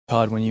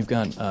Pod, when you've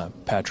got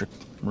Patrick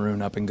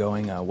Maroon up and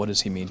going, what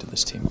does he mean to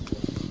this team?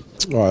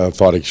 Well, I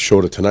thought he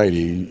showed it tonight.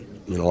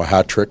 A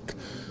hat trick,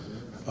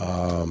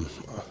 a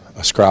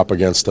scrap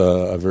against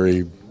a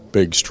very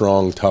big,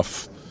 strong,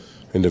 tough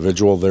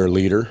individual, their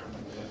leader.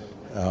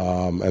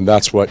 And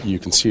that's what you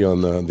can see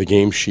on the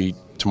game sheet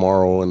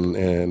tomorrow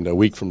and a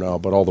week from now,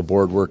 but all the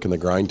board work and the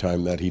grind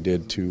time that he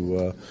did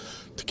to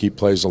keep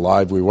plays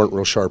alive. We weren't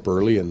real sharp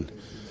early, and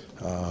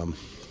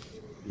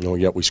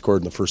yet we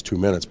scored in the first 2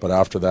 minutes. But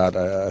after that,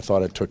 I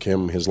thought it took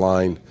him, his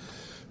line,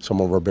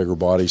 some of our bigger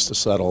bodies to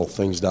settle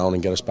things down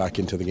and get us back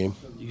into the game.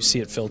 You see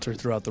it filter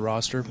throughout the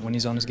roster when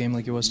he's on his game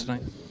like he was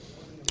tonight?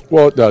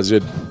 Well, it does.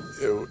 It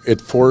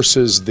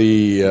forces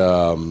the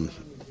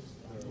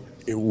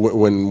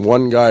when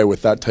one guy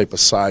with that type of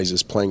size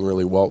is playing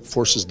really well, it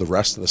forces the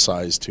rest of the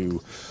size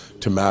to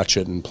match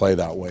it and play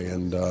that way.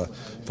 And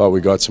thought we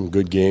got some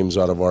good games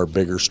out of our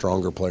bigger,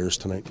 stronger players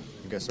tonight.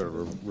 You guys sort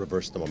of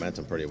reversed the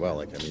momentum pretty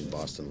well.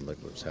 Boston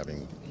was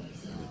having.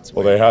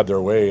 Well, they had their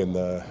way in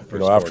the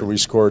after we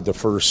scored the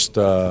first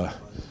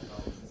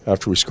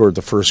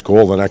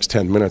goal, the next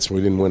 10 minutes we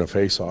didn't win a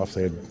face-off.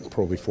 They had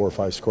probably 4 or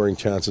 5 scoring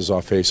chances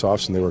off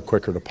face-offs, and they were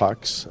quicker to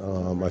pucks.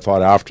 I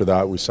thought after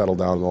that we settled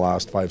down in the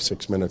last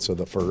 5-6 minutes of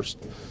the first.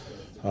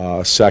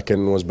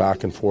 Second was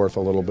back and forth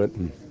a little bit,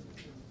 and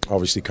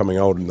obviously coming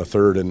out in the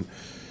third and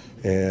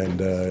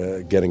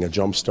getting a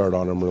jump start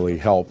on them really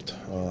helped.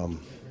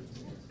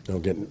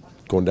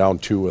 Going down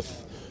 2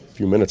 with a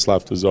few minutes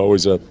left is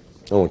always I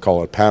don't want to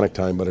call it panic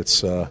time, but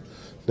it's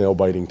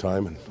nail-biting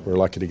time, and we're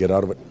lucky to get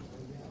out of it.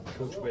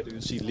 Coach, where do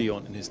you see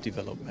Leon in his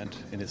development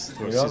in his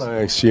first Leon, season?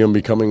 I see him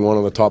becoming one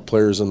of the top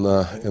players in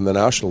the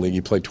National League.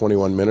 He played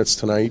 21 minutes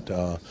tonight.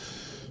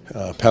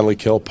 Penalty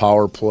kill,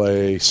 power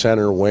play,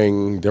 center,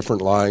 wing,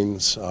 different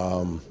lines.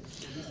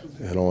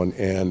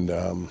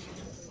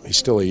 He's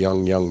still a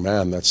young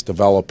man that's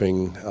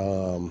developing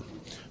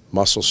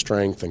muscle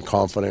strength and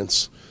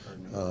confidence.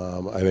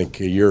 I think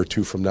a year or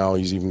 2 from now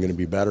he's even going to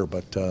be better,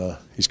 but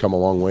he's come a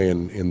long way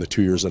in the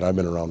 2 years that I've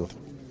been around with him.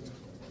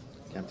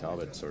 Cam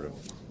Talbot sort of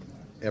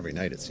every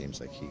night it seems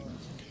like he.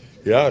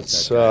 Yeah,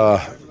 it's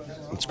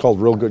called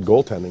real good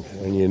goaltending,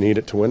 and you need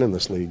it to win in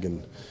this league.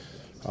 And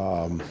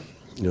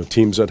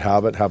teams that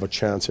have it have a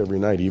chance every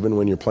night. Even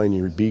when you're playing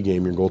your B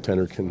game, your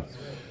goaltender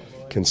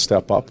can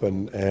step up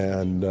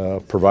and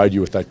provide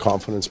you with that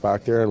confidence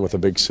back there, and with a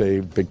big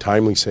save, big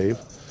timely save.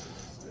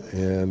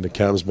 And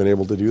Cam's been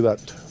able to do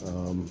that.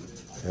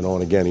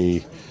 And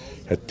again,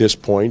 at this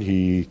point,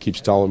 he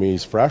keeps telling me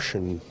he's fresh,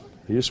 and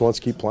he just wants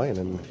to keep playing.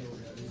 And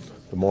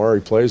the more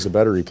he plays, the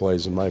better he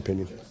plays, in my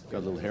opinion. Got a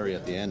little hairy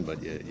at the end,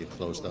 but you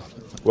closed up.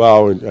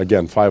 Well,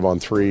 again,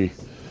 5-on-3.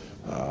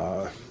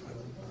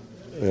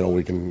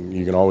 You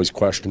can always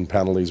question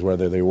penalties,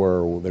 whether they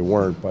were or they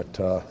weren't. But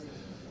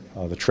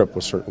the trip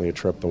was certainly a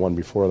trip. The one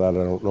before that,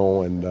 I don't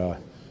know. And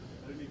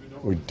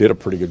we did a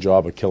pretty good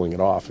job of killing it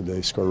off.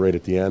 They scored right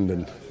at the end,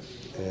 and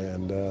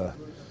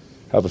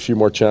have a few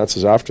more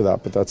chances after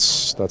that. But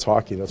that's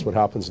hockey. That's what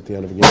happens at the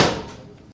end of a game.